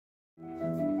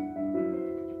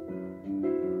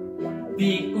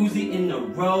Big Uzi in the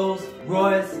Rolls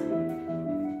Royce.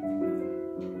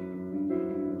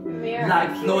 Like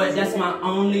Floyd, that's my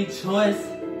only choice.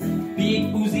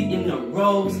 Big Uzi in the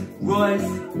Rolls Royce.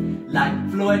 Like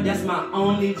Floyd, that's my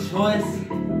only choice.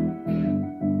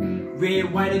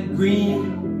 Red, white, or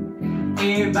green,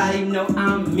 everybody know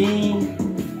I'm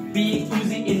mean. Big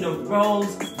Uzi in the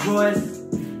Rolls Royce.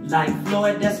 Like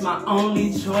Floyd, that's my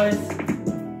only choice.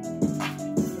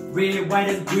 Red, white,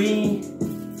 or green,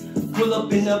 pull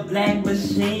up in the black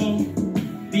machine.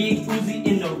 Big Uzi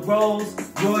in the Rolls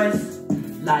Royce.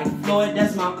 Like Floyd,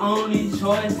 that's my only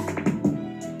choice.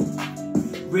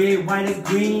 Red, white, or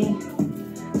green,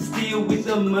 still with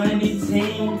the money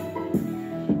team.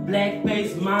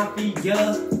 BLACKFACE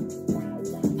MAFIA,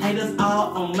 haters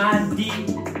all on my D.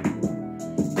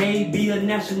 Baby, a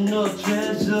national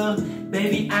treasure.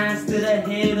 Baby, I'm still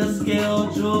ahead of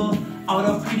schedule. All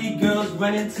the pretty girls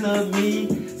running to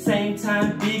me. Same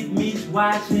time, Big Meech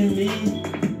watching me.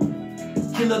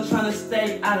 Killer trying to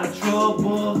stay out of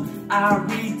trouble. I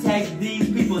retake these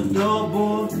people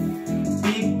double.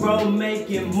 Big bro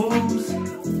making moves.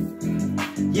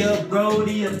 Yeah,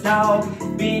 Brody a dog.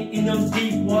 Been in them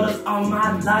deep waters all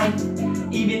my life.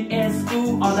 Even at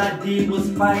school, all I did was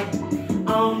fight.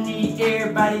 I don't need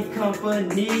everybody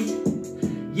company.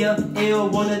 Yeah, L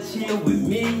wanna chill with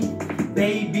me.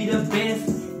 Baby, the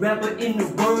best rapper in the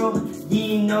world. You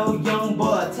ain't no young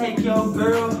boy, take your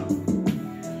girl.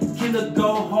 Killer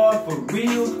go hard for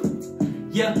real.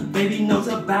 Yeah, baby knows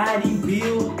her body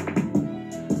build.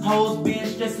 Hoes been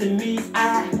stressing me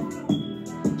out,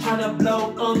 tryna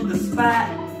blow up the spot.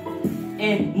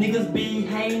 And niggas be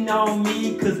hating on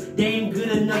me, cause they ain't good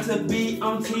enough to be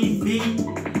on TV.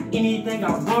 Anything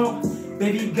I want,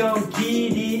 baby gon'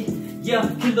 get it. Yeah,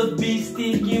 killer be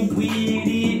sticking with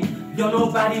it. Yo,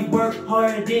 nobody work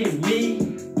harder than me.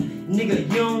 Nigga,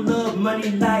 you don't love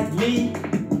money like me.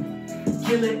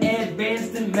 Killer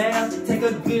advanced in math. Take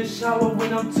a good shower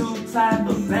when I'm too tired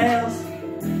for baths.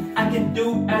 I can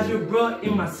do algebra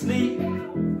in my sleep.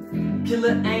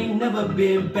 Killer ain't never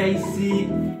been basic.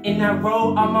 And I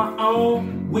roll on my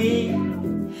own weed.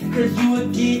 Cause you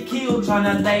would get killed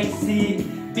tryna lace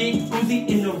it. Big Uzi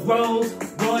in the Rolls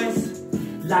Royce.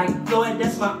 Like Floyd,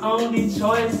 that's my only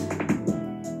choice.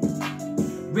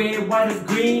 Red, white, or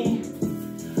green,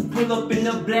 pull up in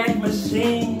the black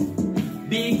machine.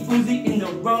 Big Uzi in the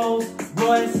Rolls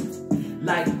Royce.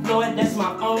 Like Floyd, that's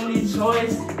my only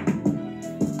choice.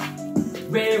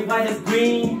 Red, white, or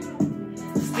green,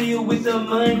 still with the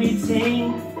money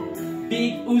team.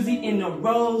 Big Uzi in the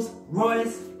Rolls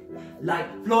Royce. Like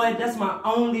Floyd, that's my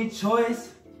only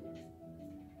choice.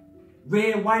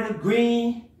 Red, white, or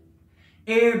green,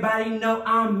 everybody know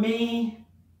I'm mean.